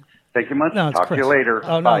done. Don. Thank you much. No, it's Talk Chris. to you later.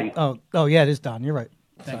 Oh, Bye. no. Oh, yeah, it is Don. You're right.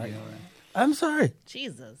 Thank you. I'm sorry.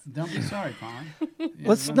 Jesus. Don't be sorry, Colin.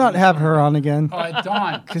 Let's not have her on again. All right,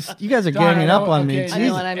 Don. Because you guys are Don, ganging I up know- on me. okay, I know,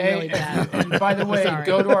 Jesus. and I'm really bad. And by the way, Sorry.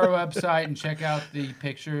 go to our website and check out the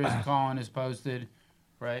pictures Colin has posted,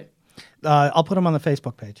 right? I'll put them on the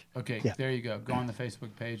Facebook page. Okay, Yeah. there you go. Go on the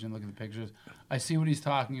Facebook page and look at the pictures. I see what he's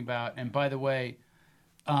talking about. And by the way,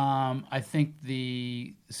 I think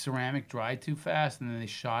the ceramic dried too fast, and then they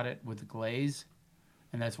shot it with the glaze,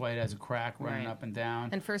 and that's why it has a crack running Right. up and down.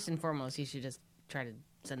 And first and foremost, you should just try to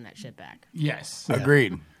send that shit back. Yes,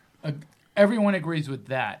 Agreed. everyone agrees with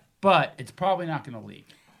that, but it's probably not going to leak.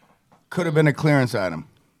 Could have been a clearance item.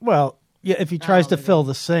 Well, yeah, if he tries to fill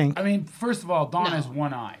the sink. I mean, first of all, Dawn has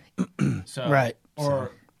one eye, so Right.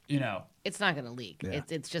 or you know, It's not going to leak.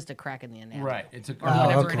 It's just a crack in the enamel. right? It's a, Or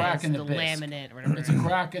whatever a crack it is, in the bisque. laminate or whatever. It's a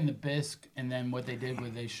crack in the bisque, and then what they did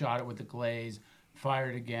was they shot it with the glaze,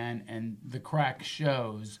 fired again, and the crack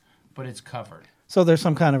shows, but it's covered. So there's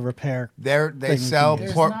some kind of repair. They thing sell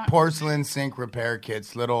you can get. porcelain sink repair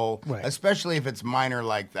kits, little, Right. especially if it's minor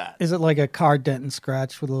like that. Is it like a car dent and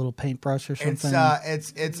scratch with a little paintbrush or something?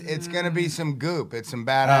 It's gonna be some goop. It's some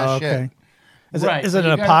badass okay. shit. Is Right, it, is so it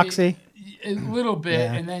you an gotta epoxy? A little bit,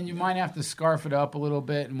 Yeah. and then you might have to scarf it up a little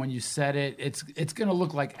bit, and when you set it, it's going to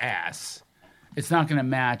look like ass. It's not going to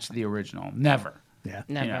match the original. Never. Yeah.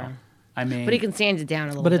 Never. You know? I mean, But he can sand it down a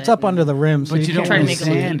little But bit. it's up under the rim, so but you don't try to want to make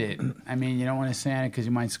it look sand it. I mean, you don't want to sand it because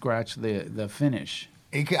you might scratch the finish.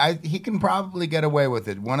 He can probably get away with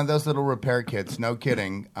it. One of those little repair kits, no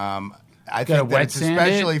kidding. I Got to think that wet it's sand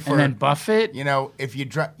especially it for and then buff it. you know, if you've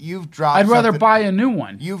dropped. I'd rather something- buy a new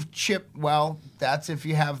one. You've chipped. Well, that's if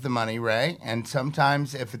you have the money, Ray. And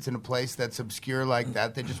sometimes if it's in a place that's obscure like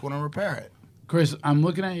that, they just want to repair it. Chris, I'm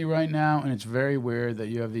looking at you right now, and it's very weird that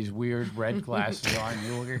you have these weird red glasses on.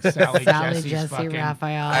 You look like Sally Jesse's fucking.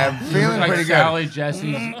 Raphael. I'm You look feeling like pretty good. Sally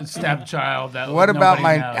Jesse's stepchild. That What about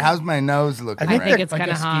nobody my? knows. How's my nose looking? I think Ray? think it's Like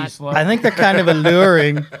kinda a ski hot. slope? I think they're kind of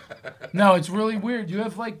alluring. No, it's really weird. You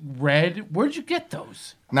have like red. Where'd you get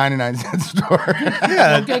those? 99-cent store.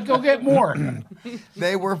 Go get more.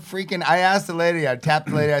 They were freaking. I asked the lady. I tapped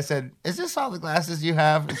the lady. I said, "Is this all the glasses you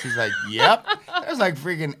have?" And she's like, "Yep." There's like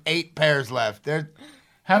freaking 8 pairs left.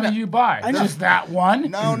 How many do you buy? Just that one?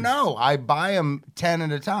 No. I buy them 10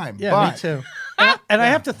 at a time. Yeah, but me too. And I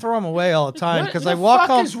have to throw them away all the time What because the I walk fuck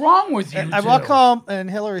home. is wrong with you? I two? walk home and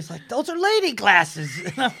Hillary's like, "Those are lady glasses,"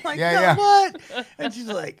 and I'm like, Yeah, "No, yeah. what?" And she's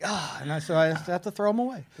like, so I have to throw them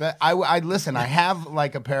away. But I listen. I have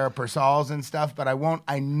like a pair of Persols and stuff, but I won't.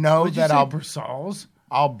 I know Would you that say I'll Persols?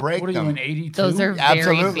 I'll break What are them. you in 82? Those are very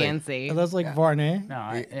Absolutely. fancy. Are those like Varney?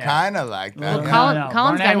 no, yeah. Kind of like that. Well, yeah. Colin's no. got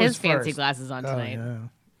Barnett his was fancy first. glasses on tonight.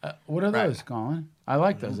 Yeah, What are those, Colin? I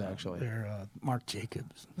like those actually. they're Marc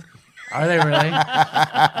Jacobs. Are they really?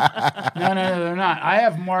 No, they're not. I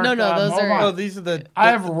have Mark. No, those are- Movon. Oh, these are the. I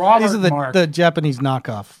have Robert These are Mark. the Japanese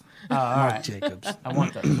knockoff. all Marc right. Jacobs. I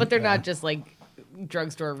want those. But they're not just like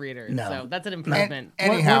drugstore readers. No. So that's an improvement. And-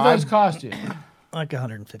 What Anyhow, those cost you? Like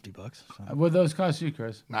 $150. So. What those cost you,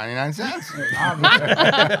 Chris? 99 cents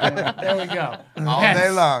There we go. all day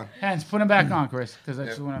long. Hence, put them back on, Chris, because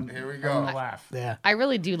that's when I'm. Here we I'm go. gonna laugh. Yeah. I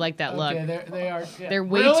really do like that look. Okay, they are. Yeah. They're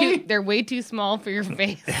way Really? too. They're way too small for your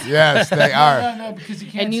face, Yes, they are. No, because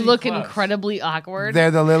you can't. and you see look close. incredibly awkward.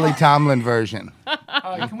 They're the Lily Tomlin version.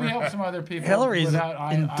 Can we help some other people? Hillary's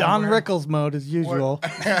without in Don eyewear? Rickles mode as usual.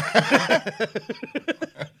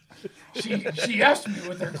 She asked me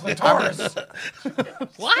with her clitoris.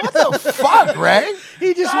 What? The fuck, Ray?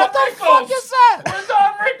 He just Don Rickles. is that? Where's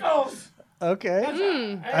Don Rickles?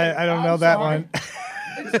 okay. I don't know that one.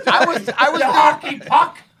 I was The hockey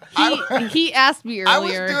puck. He asked me I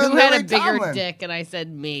was earlier doing who had a Lily bigger Tomlin. dick, and I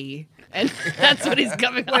said me. and that's what he's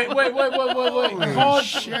coming Wait. Holy Colin,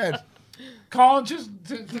 shit. Colin just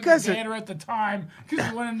took the guys are- banner at the time because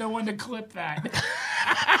he wanted to know when to clip that.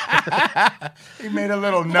 He made a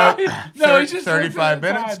little note. No, he just 35 looked at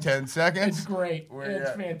the minutes, time. 10 seconds. It's great. It's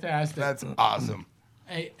at? fantastic. That's awesome.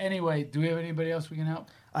 Hey, anyway, do we have anybody else we can help?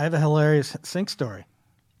 I have a hilarious sink story.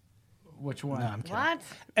 Which one? No, I'm kidding. What?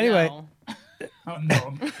 Anyway. No. Oh, no,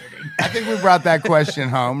 I'm kidding. I think we brought that question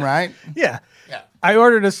home, right? Yeah. Yeah. I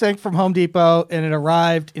ordered a sink from Home Depot, and it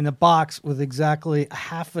arrived in a box with exactly a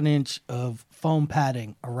half an inch of foam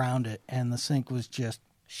padding around it, and the sink was just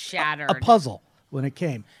Shattered. a puzzle when it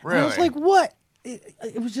came. And I was Really? like, what?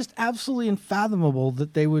 It was just absolutely unfathomable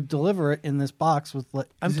that they would deliver it in this box with, like,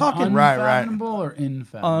 I'm Is it talking Right. unfathomable or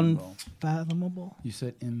infathomable? unfathomable. You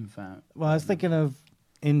said infathomable. Well, I was thinking of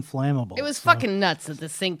inflammable. It was so- fucking nuts that the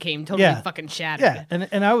sink came totally Yeah. fucking shattered. Yeah,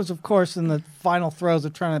 and I was, of course, in the final throes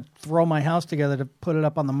of trying to throw my house together to put it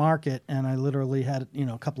up on the market, and I literally had,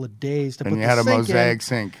 a couple of days to And put you the had a sink mosaic in,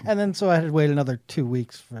 sink. and then so I had to wait another 2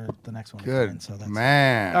 weeks for the next one. to come in, Good. so that's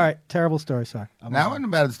Man. all right. Terrible story. Sorry. That wasn't a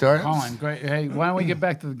bad story. Colin, great. Hey, why don't we get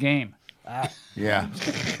back to the game? Yeah.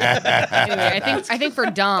 Anyway, I think for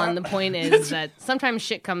Don, the point is that sometimes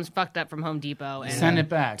shit comes fucked up from Home Depot, and Send it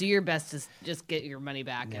back. do your best to just get your money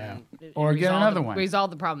back, and Or get resolve another the- one.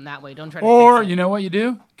 Resolve the problem that way. Don't try to. Or, fix it. you know what you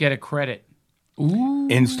do? Get a credit. Ooh.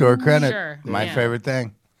 In-store credit. Sure. My Yeah. favorite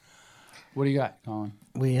thing. What do you got, Colin?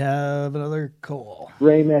 We have another call.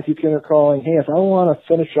 Ray Matthew Kinner calling. Hey, if I want to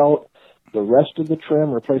finish out the rest of the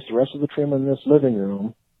trim, replace the rest of the trim in this living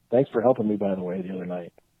room, thanks for helping me, by the way, the other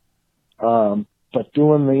night. But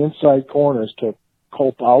doing the inside corners to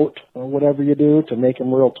cope out or whatever you do to make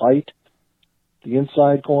them real tight, the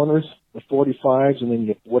inside corners, the 45s, and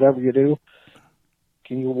then whatever you do,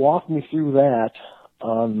 can you walk me through that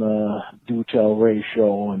on the Do Tell Ray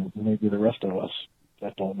show and maybe the rest of us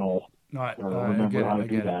that don't know I or remember how to do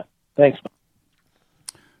get it. that? Thanks.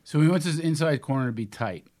 So he wants his inside corner to be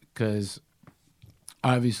tight because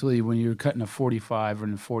obviously when you're cutting a 45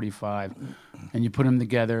 and a 45 and you put them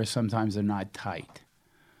together, sometimes they're not tight.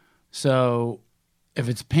 So if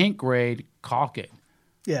it's paint grade, caulk it.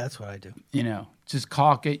 Yeah, that's what I do. Just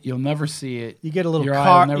caulk it. You'll never see it. You get a little Your eye will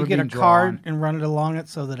card. never You get be a drawn. card and run it along it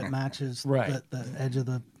so that it matches Right. the edge of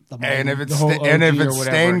the And if The it's whole stain OG or whatever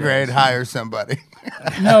stain it grade, is. hire somebody.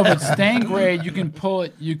 No, but stain grade, you can pull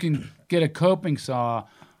it. You can get a coping saw,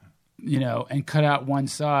 and cut out one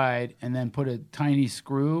side, and then put a tiny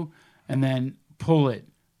screw, and then pull it.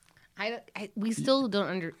 We still don't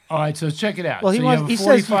under. All right, so check it out. Well, he so wants. you He have a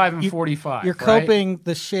says 45 you, and 45. You're right? coping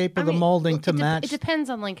the shape of I the mean, molding look, to match. It depends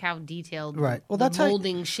on like how detailed Right. Well, the that's how-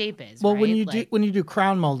 molding shape is. Well, right? when you do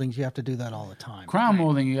crown moldings, you have to do that all the time. Crown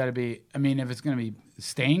molding, you got to be. I mean, if it's going to be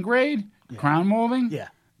stain grade, crown molding, Yeah.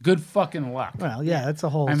 good fucking luck. Well, yeah, that's a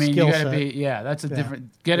whole I mean, skill you got to set. be. Yeah, that's a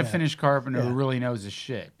different. Get a Yeah. finished carpenter Yeah. who really knows his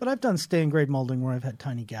shit. But I've done stain grade molding where I've had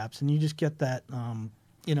tiny gaps, and you just get that,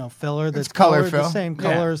 filler that's color colored fill. the same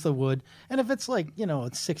Yeah. color as the wood. And if it's like,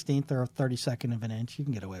 it's 16th or 32nd of an inch, you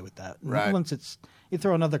can get away with that. Right. Once you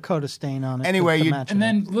throw another coat of stain on it. Anyway, to you- match And it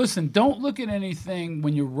then up. listen, don't look at anything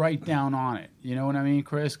when you write down on it. You know what I mean,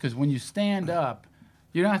 Chris? Because when you stand up,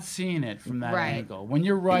 you're not seeing it from that Right. angle. When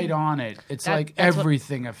you're right on it, it's like that's what-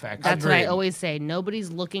 everything affects. That's it. what I always say.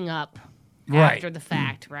 Nobody's looking up Right. after the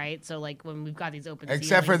fact, right? So like when we've got these open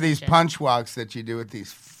Except for ceilings and these shit. punch walks that you do with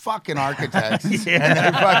these fucking architects.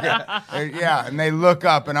 And they look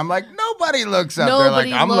up, and I'm like, nobody looks up. Nobody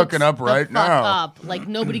They're like, I'm looks looking up the right fuck now. Up. Like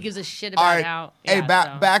nobody gives a shit All about right. how. Hey, yeah, back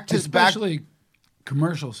so. back to Especially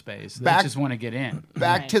commercial space. They back- just want to get in.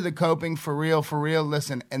 back Right. to the coping for real.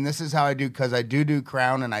 Listen, and this is how I do, because I do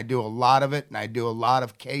crown, and I do a lot of it, and I do a lot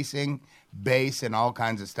of casing, base, and all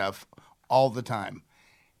kinds of stuff all the time.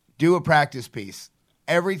 Do a practice piece.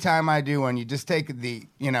 Every time I do one, you just take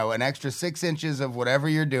an extra 6 inches of whatever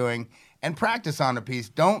you're doing and practice on a piece.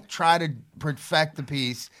 Don't try to perfect the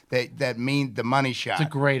piece that means the money shot. It's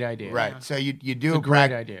a great idea. Right. So you do It's a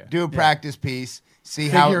great idea. Do a Yeah. practice piece. See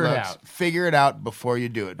how it Figure it looks. out. Figure it out before you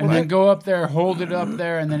do it. And then go up there, hold it up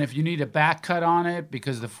there, and then if you need a back cut on it,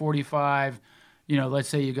 because the 45, let's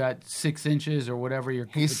say you got 6 inches or whatever you're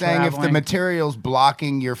He's saying if the traveling. material's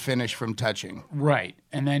blocking your finish from touching. Right.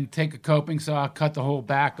 And then take a coping saw, cut the whole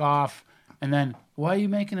back off, and then why are you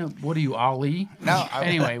making what are you, Ali? No,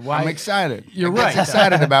 Anyway, why I'm excited. You're I get right.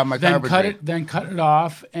 excited about my then carpentry. cut it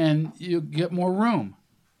off, and you get more room.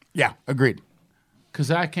 Yeah, agreed. Because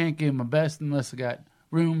I can't give my best unless I got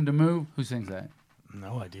room to move. Who sings that?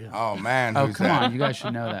 No idea. Oh man, Oh, who's come that? on. You guys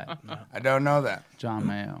should know that. I don't know that. John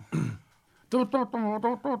Mayo.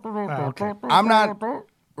 I'm not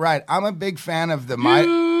right. I'm a big fan of the my.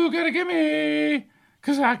 You gotta give me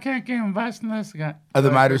Because I can't give him best in this guy. Of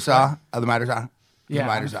the miter saw? Of the miter saw? Yeah, the I'm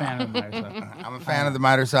miter a saw. fan of the miter saw. I'm a fan of the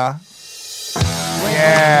miter saw.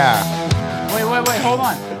 Yeah. Wait, hold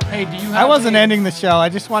on. Hey, do you have I wasn't a- ending the show. I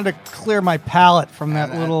just wanted to clear my palate from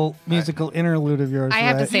that little musical interlude of yours. I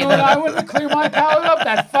have to right? say You know what? I wouldn't clear my palate up?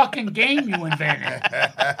 That fucking game you invented.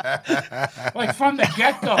 Like from the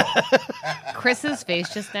get-go. Chris's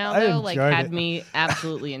face just now, I though, like enjoyed had it. me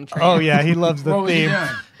absolutely intrigued. Oh, yeah, he loves the What was he theme. doing?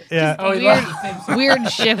 Yeah. Oh, he Weird, loves the theme song.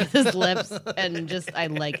 weird shit with his lips, and just I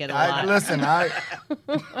like it a lot. Listen, All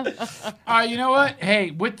right, you know what?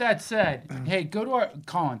 Hey, with that said, hey, go to our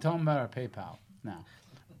Colin. Tell them about our PayPal now.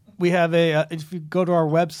 We have a, if you go to our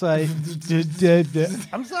website,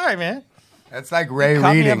 I'm sorry, man. that's like Ray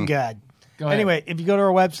Caught me reading. up good. Go ahead. Anyway, if you go to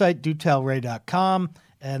our website, dotellray.com,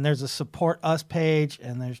 and there's a support us page,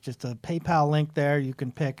 and there's just a PayPal link there. You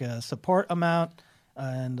can pick a support amount,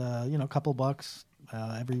 and a couple bucks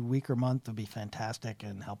every week or month would be fantastic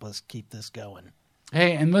and help us keep this going.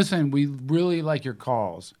 Hey, and listen, we really like your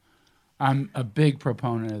calls. I'm a big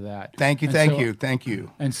proponent of that. Thank you.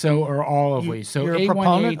 And so are all of we. So You're a 818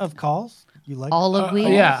 proponent of calls? You like All of we?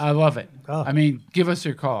 Yeah, I love it. Oh. I mean, give us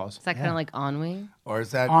your calls. Is that kind of like ennui? Or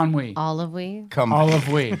is that On we. All of we? All of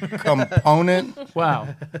we. component? Wow.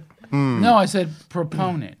 No, I said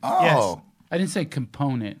proponent. Oh. I didn't say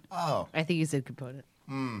component. Oh. I think you said component.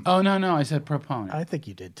 Oh, no, I said proponent. I think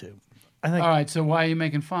you did too. I think All right, so why are you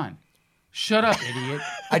making fun? Shut up, idiot.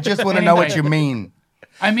 I just want to know what you mean.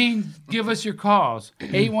 I mean, give us your calls.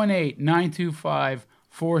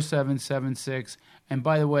 818-925-4776. And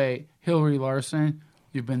by the way, Hillary Larson,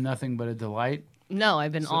 you've been nothing but a delight. No,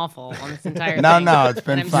 I've been awful on this entire No, thing. no, it's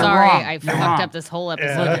been And I'm fun. sorry, You're wrong. I You're fucked wrong. up this whole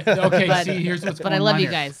episode. Okay, But- see, here's what's but going I love on you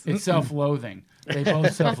here. guys. It's self-loathing. They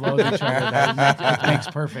both self-loathe each other. It makes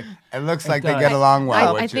perfect. It looks like does. they get along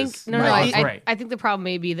well, I which think is That's right. I think the problem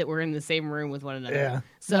may be that we're in the same room with one another. Yeah.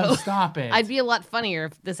 So No, stop it. I'd be a lot funnier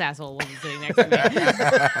if this asshole wasn't sitting next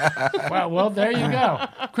to me. Well, there you go.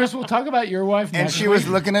 Chris, we'll talk about your wife and next she week. was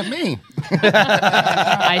looking at me.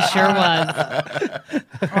 I sure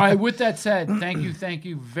was. All right, with that said, thank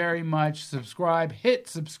you very much. Subscribe, hit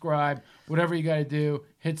subscribe, whatever you got to do,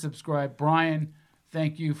 hit subscribe. Brian,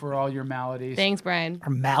 thank you for all your maladies. Thanks, Brian.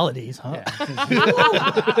 Or maladies, huh? Yeah, 'cause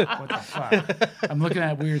what the fuck? I'm looking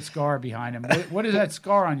at that weird scar behind him. What is that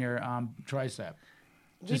scar on your tricep?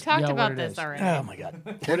 We Just talked yell what about it this is. already. Oh, my God.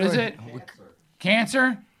 What is it?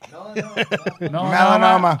 Cancer?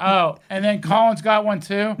 Melanoma. Oh, and then Colin's got one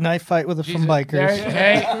too. Knife fight with Jesus. some bikers.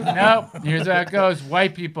 Hey, no. Here's how it goes.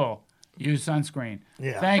 White people, use sunscreen.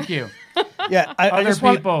 Yeah. Thank you. Yeah, I Other just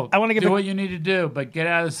want, people, I want to give do a, what you need to do, but get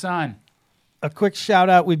out of the sun. a quick shout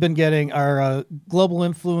out. We've been getting our global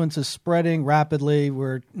influence is spreading rapidly.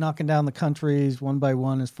 We're knocking down the countries one by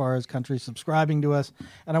one as far as countries subscribing to us.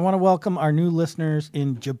 And I want to welcome our new listeners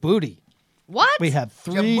in Djibouti. What? We have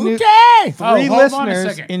three Djibouti! hold on a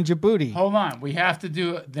listeners second. in Djibouti. Hold on. We have to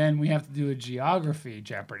do a geography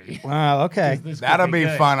Jeopardy. Wow, okay. This could That'll be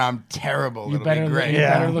good. fun. I'm terrible. You It'll better, be great. you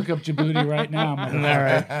Yeah. better look up Djibouti right now. All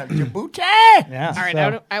right. Djibouti! Yeah. All right,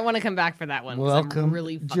 so- I want to come back for that one. 'Cause Welcome, I'm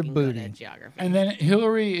really fucking good Djibouti. at geography. And then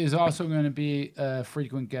Hillary is also going to be a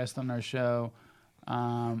frequent guest on our show.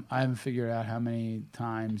 I haven't figured out how many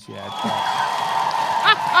times yet.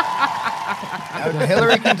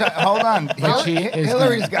 Hillary can hold on. she is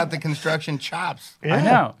Hillary's got the construction chops. I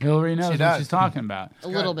know. Hillary knows She what does. she's talking about. A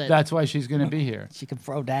little bit. That's why she's going to be here. She can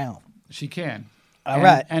throw down. She can. All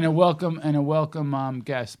right. And a welcome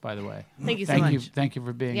guest, by the way. Thank you so much. Thank you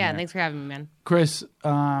for being Yeah, here. thanks for having me, man. Chris,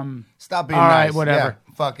 Stop being All right, nice. whatever.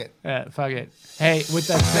 Yeah, fuck it. fuck it. Hey, with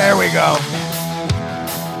that said, There we go.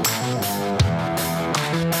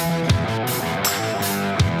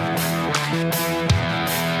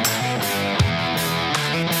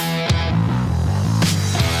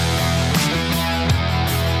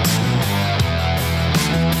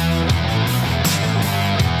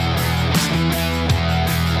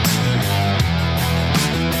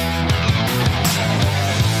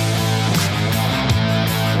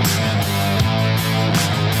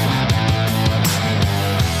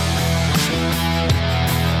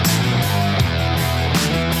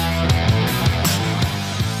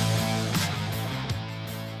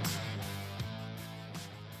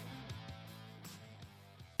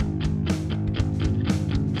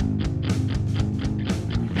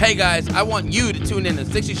 Hey guys, I want you to tune in to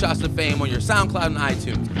 60 Shots of Fame on your SoundCloud and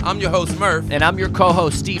iTunes. I'm your host, Murph. And I'm your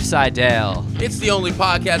co-host, Steve Seidel. It's the only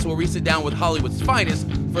podcast where we sit down with Hollywood's finest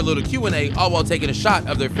for a little Q&A, all while taking a shot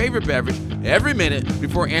of their favorite beverage every minute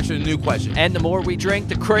before answering a new question. And the more we drink,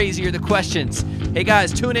 the crazier the questions. Hey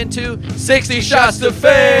guys, tune into 60 Shots to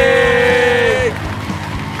Fame!